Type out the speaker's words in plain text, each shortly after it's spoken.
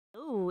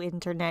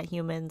internet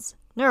humans.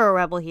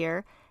 NeuroRebel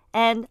here,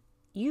 and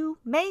you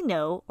may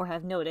know or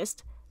have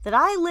noticed that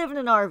I live in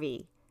an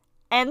RV.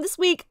 And this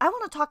week, I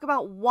want to talk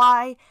about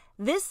why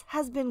this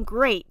has been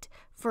great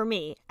for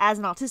me as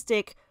an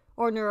autistic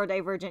or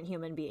neurodivergent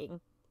human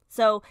being.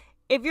 So,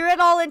 if you're at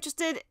all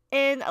interested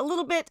in a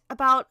little bit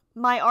about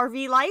my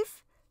RV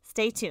life,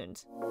 stay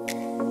tuned.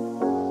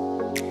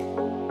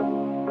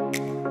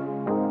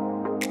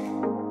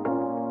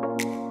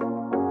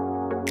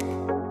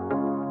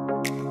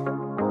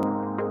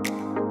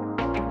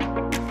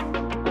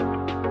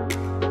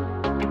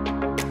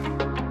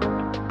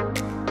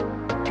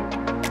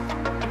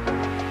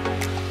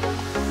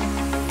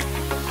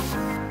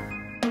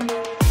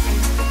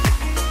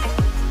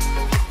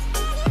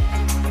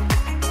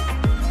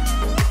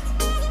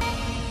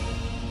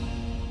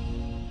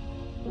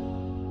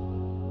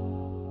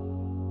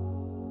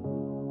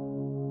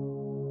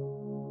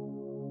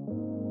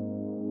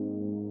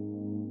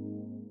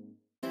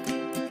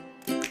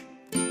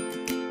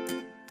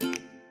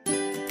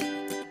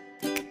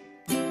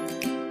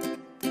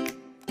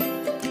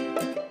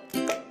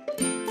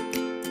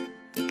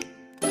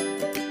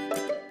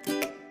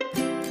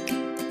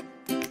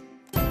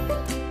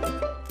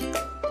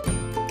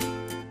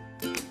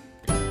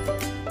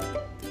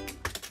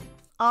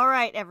 All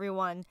right,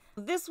 everyone.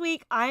 This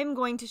week, I'm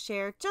going to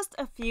share just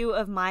a few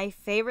of my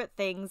favorite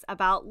things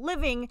about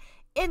living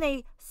in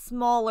a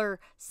smaller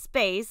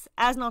space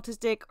as an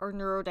autistic or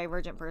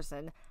neurodivergent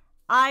person.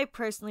 I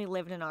personally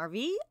live in an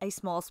RV, a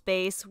small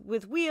space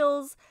with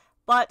wheels,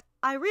 but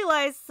I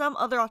realize some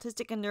other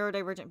autistic and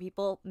neurodivergent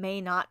people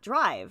may not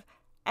drive.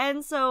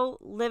 And so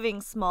living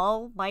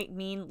small might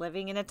mean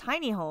living in a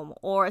tiny home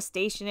or a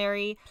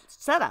stationary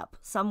setup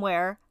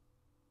somewhere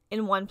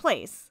in one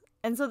place.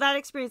 And so that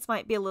experience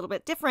might be a little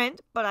bit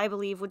different, but I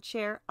believe would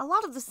share a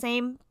lot of the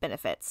same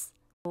benefits.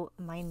 So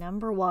my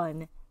number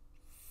one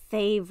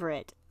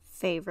favorite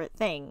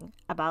thing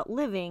about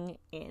living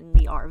in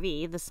the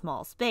RV, the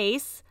small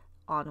space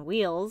on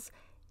wheels,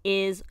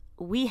 is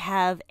we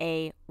have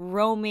a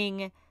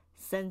roaming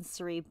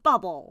sensory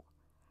bubble.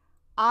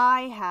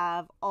 I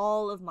have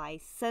all of my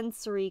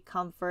sensory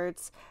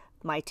comforts,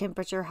 my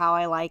temperature, how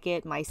I like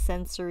it, my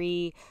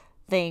sensory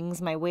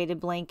things, my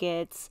weighted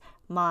blankets,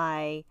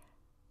 my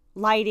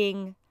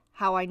lighting,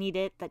 how I need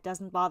it, that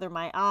doesn't bother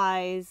my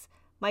eyes,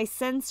 my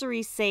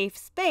sensory safe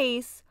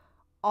space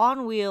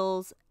on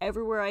wheels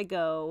everywhere I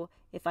go.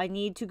 If I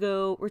need to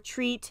go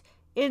retreat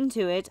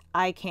into it,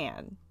 I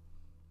can.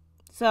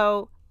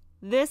 So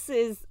this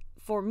is,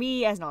 for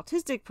me as an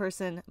autistic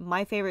person,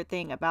 my favorite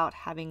thing about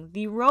having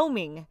the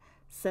roaming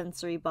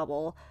sensory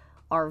bubble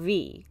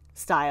RV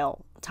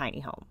style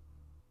tiny home.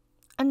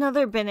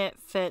 Another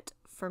benefit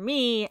for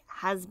me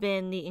has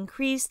been the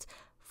increased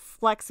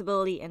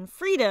flexibility and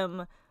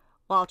freedom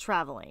while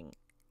traveling.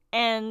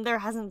 And there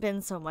hasn't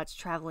been so much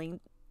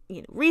traveling,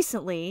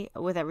 recently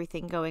with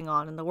everything going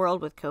on in the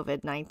world with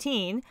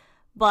COVID-19.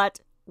 But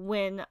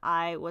when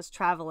I was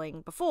traveling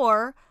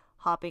before,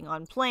 hopping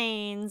on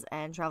planes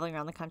and traveling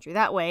around the country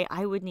that way,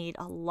 I would need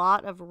a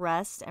lot of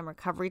rest and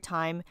recovery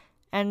time.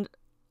 And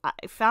I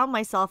found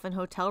myself in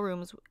hotel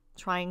rooms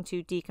trying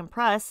to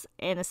decompress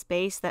in a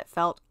space that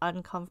felt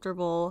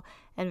uncomfortable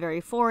and very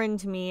foreign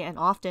to me, and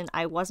often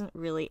I wasn't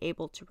really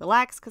able to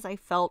relax because I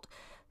felt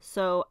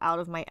so out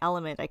of my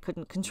element. I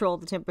couldn't control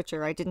the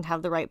temperature, I didn't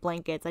have the right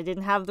blankets, I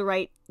didn't have the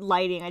right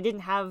lighting, I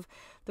didn't have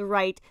the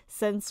right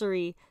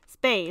sensory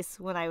space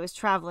when I was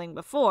traveling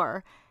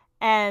before.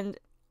 And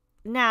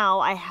now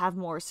I have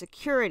more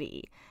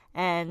security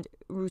and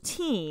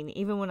routine.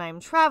 Even when I'm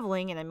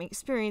traveling and I'm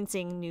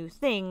experiencing new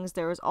things,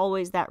 there is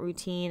always that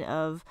routine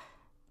of,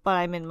 but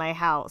I'm in my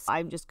house.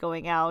 I'm just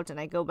going out and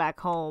I go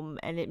back home,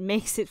 and it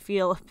makes it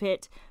feel a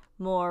bit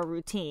more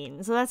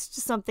routine. So that's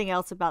just something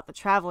else about the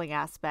traveling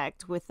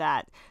aspect with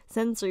that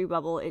sensory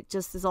bubble. It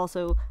just is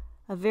also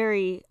a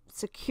very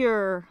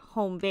secure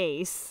home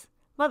base.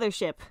 The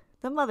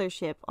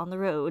mothership on the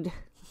road.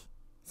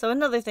 So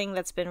another thing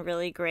that's been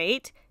really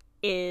great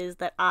is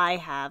that I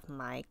have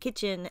my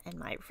kitchen and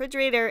my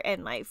refrigerator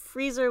and my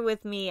freezer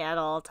with me at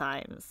all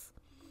times.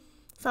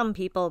 Some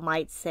people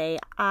might say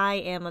I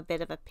am a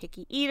bit of a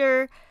picky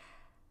eater.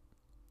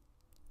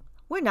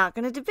 We're not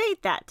going to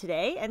debate that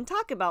today and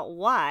talk about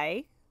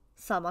why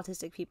some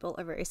autistic people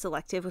are very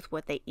selective with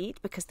what they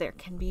eat, because there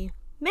can be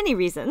many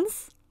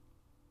reasons.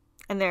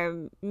 And there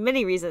are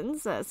many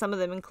reasons. Some of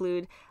them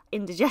include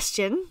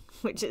indigestion,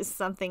 which is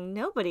something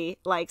nobody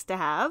likes to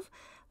have.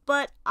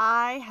 But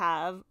I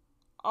have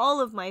all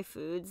of my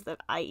foods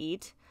that I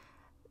eat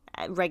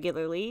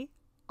regularly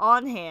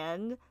on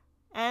hand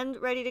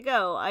and ready to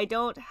go. I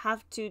don't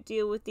have to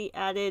deal with the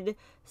added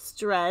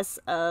stress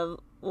of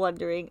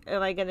wondering,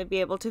 am I going to be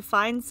able to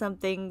find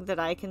something that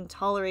I can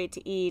tolerate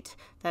to eat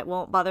that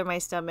won't bother my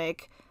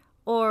stomach?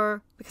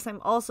 Or, because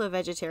I'm also a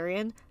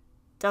vegetarian,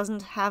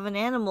 doesn't have an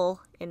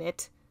animal in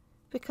it,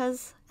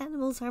 because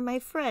animals are my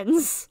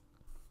friends.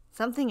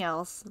 Something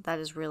else that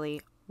is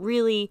really,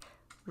 really,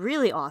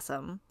 really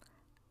awesome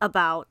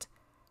about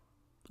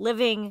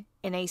living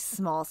in a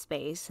small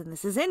space, and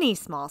this is any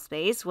small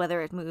space,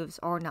 whether it moves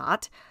or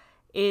not,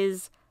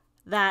 is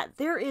that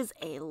there is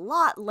a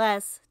lot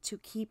less to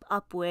keep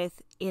up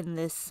with in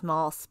this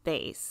small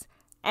space.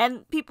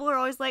 And people are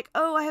always like,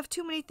 oh, I have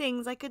too many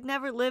things. I could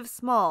never live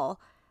small.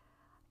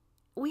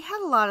 We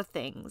had a lot of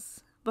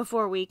things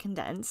before we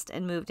condensed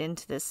and moved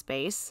into this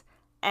space.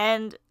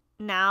 And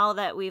now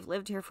that we've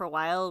lived here for a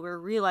while, we're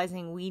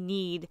realizing we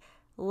need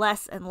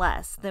less and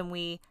less than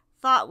we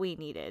thought we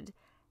needed.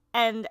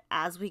 And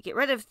as we get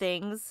rid of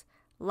things,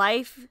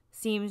 life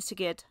seems to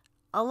get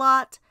a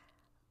lot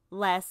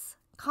less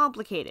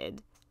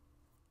complicated.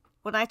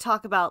 When I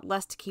talk about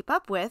less to keep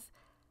up with,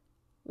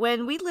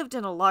 when we lived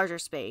in a larger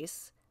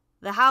space,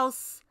 the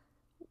house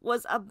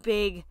was a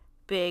big,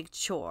 big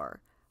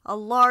chore. A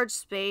large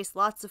space,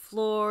 lots of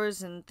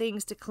floors and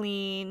things to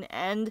clean,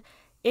 and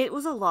it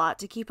was a lot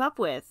to keep up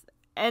with.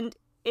 And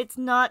it's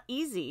not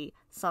easy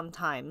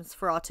sometimes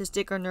for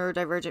autistic or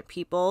neurodivergent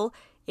people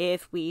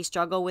if we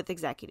struggle with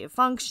executive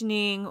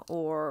functioning,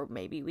 or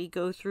maybe we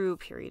go through a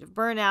period of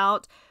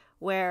burnout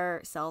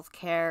where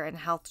self-care and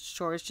health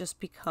chores just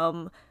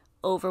become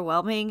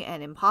overwhelming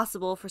and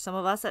impossible for some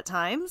of us at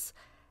times,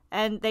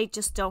 and they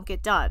just don't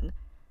get done.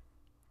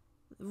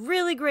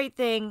 Really great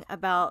thing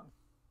about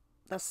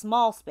the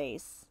small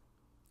space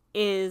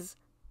is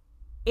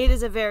it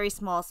is a very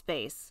small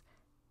space.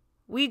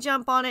 We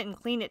jump on it and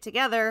clean it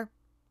together,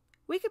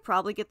 we could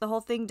probably get the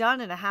whole thing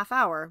done in a half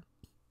hour.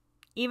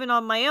 Even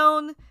on my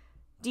own,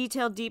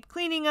 detailed deep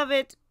cleaning of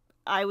it,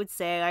 I would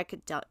say I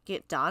could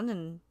get done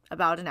in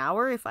about an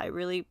hour if I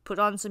really put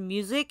on some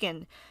music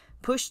and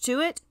push to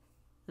it.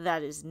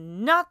 That is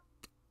not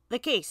the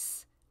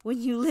case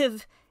when you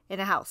live in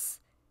a house.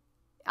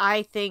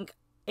 I think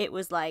it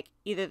was like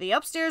either the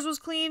upstairs was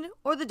clean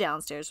or the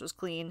downstairs was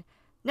clean.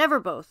 Never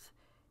both.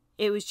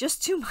 It was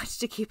just too much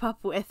to keep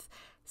up with.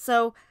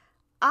 So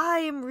I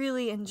am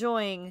really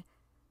enjoying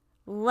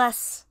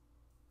less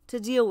to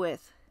deal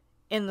with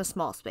in the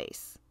small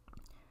space.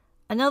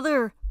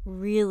 Another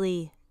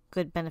really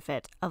good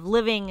benefit of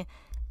living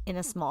in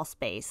a small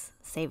space,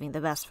 saving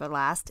the best for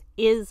last,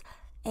 is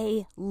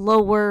a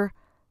lower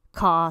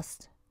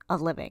cost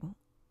of living.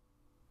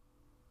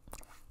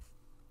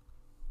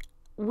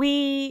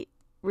 We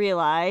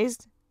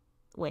realized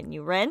when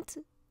you rent,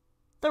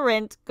 the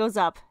rent goes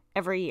up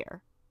every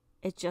year.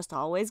 It just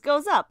always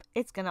goes up.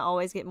 It's going to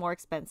always get more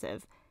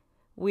expensive.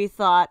 We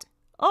thought,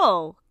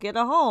 oh, get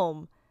a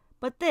home.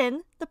 But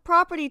then the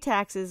property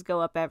taxes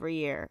go up every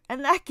year,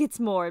 and that gets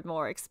more and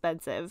more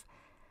expensive.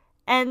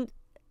 And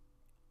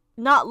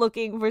not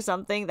looking for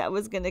something that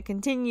was going to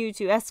continue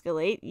to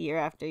escalate year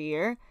after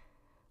year,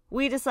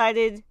 we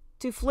decided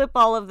to flip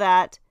all of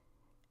that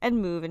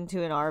and move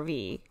into an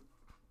RV.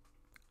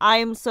 I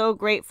am so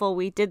grateful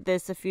we did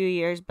this a few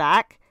years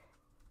back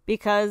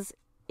because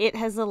it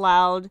has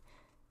allowed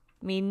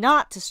me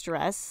not to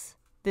stress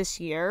this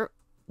year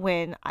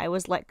when I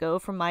was let go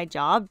from my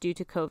job due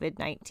to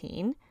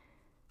COVID-19.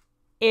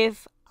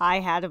 If I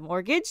had a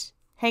mortgage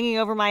hanging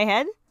over my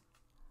head,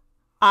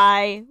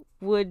 I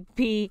would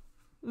be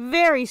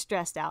very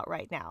stressed out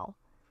right now.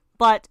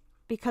 But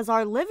because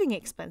our living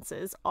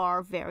expenses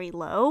are very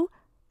low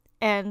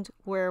and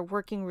we're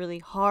working really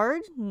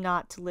hard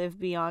not to live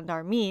beyond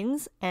our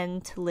means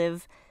and to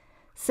live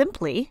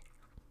simply,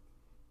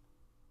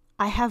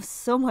 I have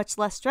so much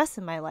less stress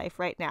in my life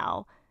right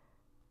now.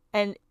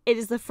 And it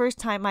is the first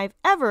time I've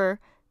ever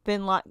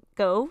been let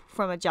go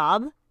from a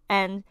job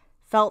and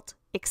felt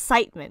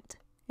excitement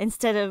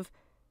instead of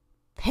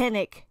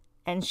panic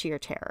and sheer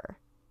terror.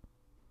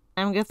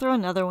 I'm going to throw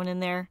another one in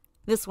there.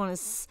 This one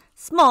is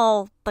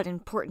small but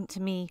important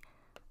to me.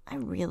 I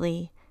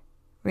really,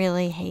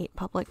 really hate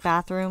public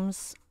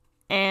bathrooms,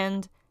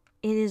 and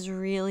it is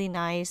really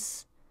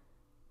nice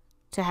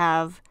to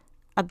have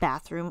a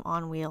bathroom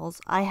on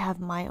wheels. I have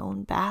my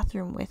own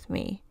bathroom with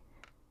me.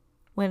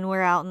 When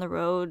we're out on the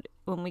road,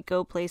 when we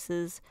go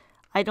places,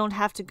 I don't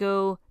have to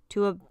go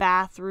to a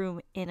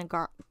bathroom in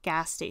a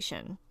gas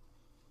station.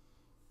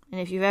 And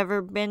if you've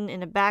ever been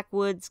in a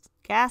backwoods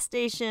gas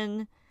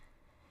station,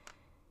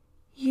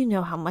 you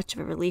know how much of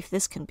a relief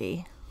this can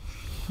be.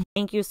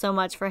 Thank you so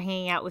much for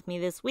hanging out with me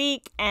this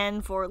week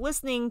and for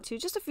listening to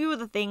just a few of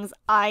the things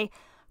I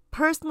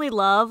personally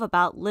love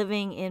about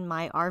living in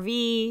my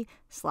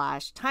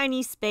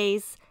RV/tiny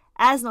space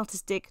as an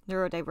autistic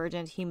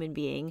neurodivergent human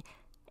being.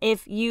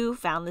 If you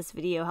found this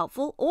video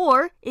helpful,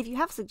 or if you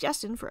have a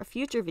suggestion for a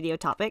future video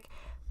topic,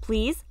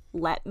 please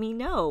let me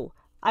know.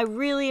 I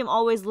really am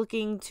always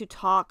looking to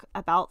talk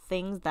about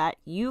things that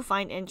you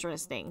find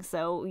interesting,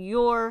 so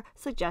your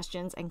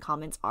suggestions and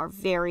comments are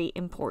very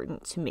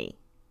important to me.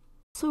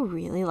 I also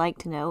really like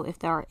to know if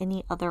there are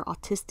any other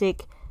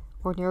autistic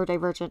or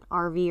neurodivergent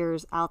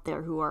RVers out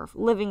there who are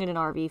living in an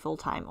RV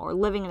full-time or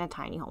living in a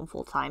tiny home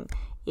full-time.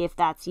 If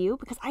that's you,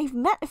 because I've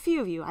met a few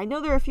of you. I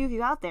know there are a few of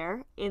you out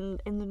there in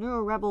the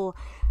NeuroRebel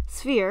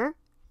sphere.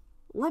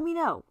 Let me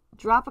know.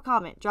 Drop a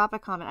comment.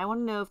 I want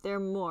to know if there are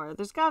more.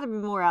 There's got to be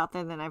more out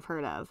there than I've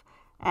heard of.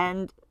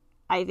 And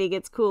I think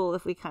it's cool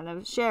if we kind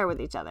of share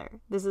with each other.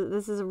 This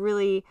has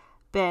really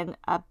been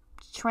a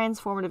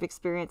transformative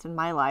experience in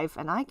my life,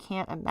 and I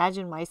can't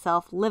imagine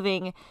myself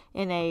living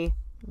in a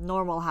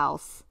normal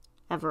house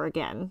ever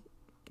again.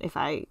 If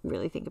I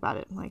really think about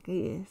it, I'm like,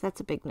 that's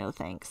a big no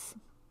thanks.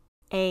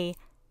 A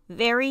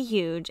very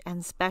huge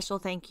and special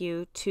thank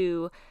you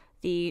to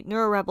the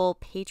NeuroRebel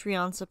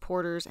Patreon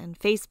supporters and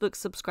Facebook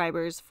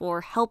subscribers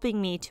for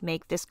helping me to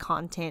make this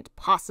content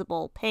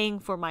possible, paying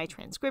for my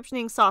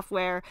transcriptioning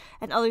software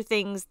and other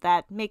things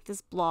that make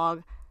this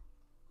blog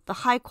the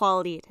high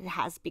quality it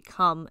has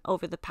become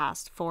over the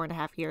past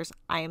 4.5 years.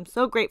 I am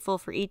so grateful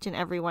for each and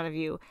every one of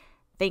you.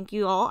 Thank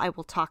you all. I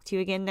will talk to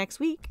you again next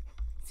week.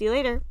 See you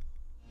later.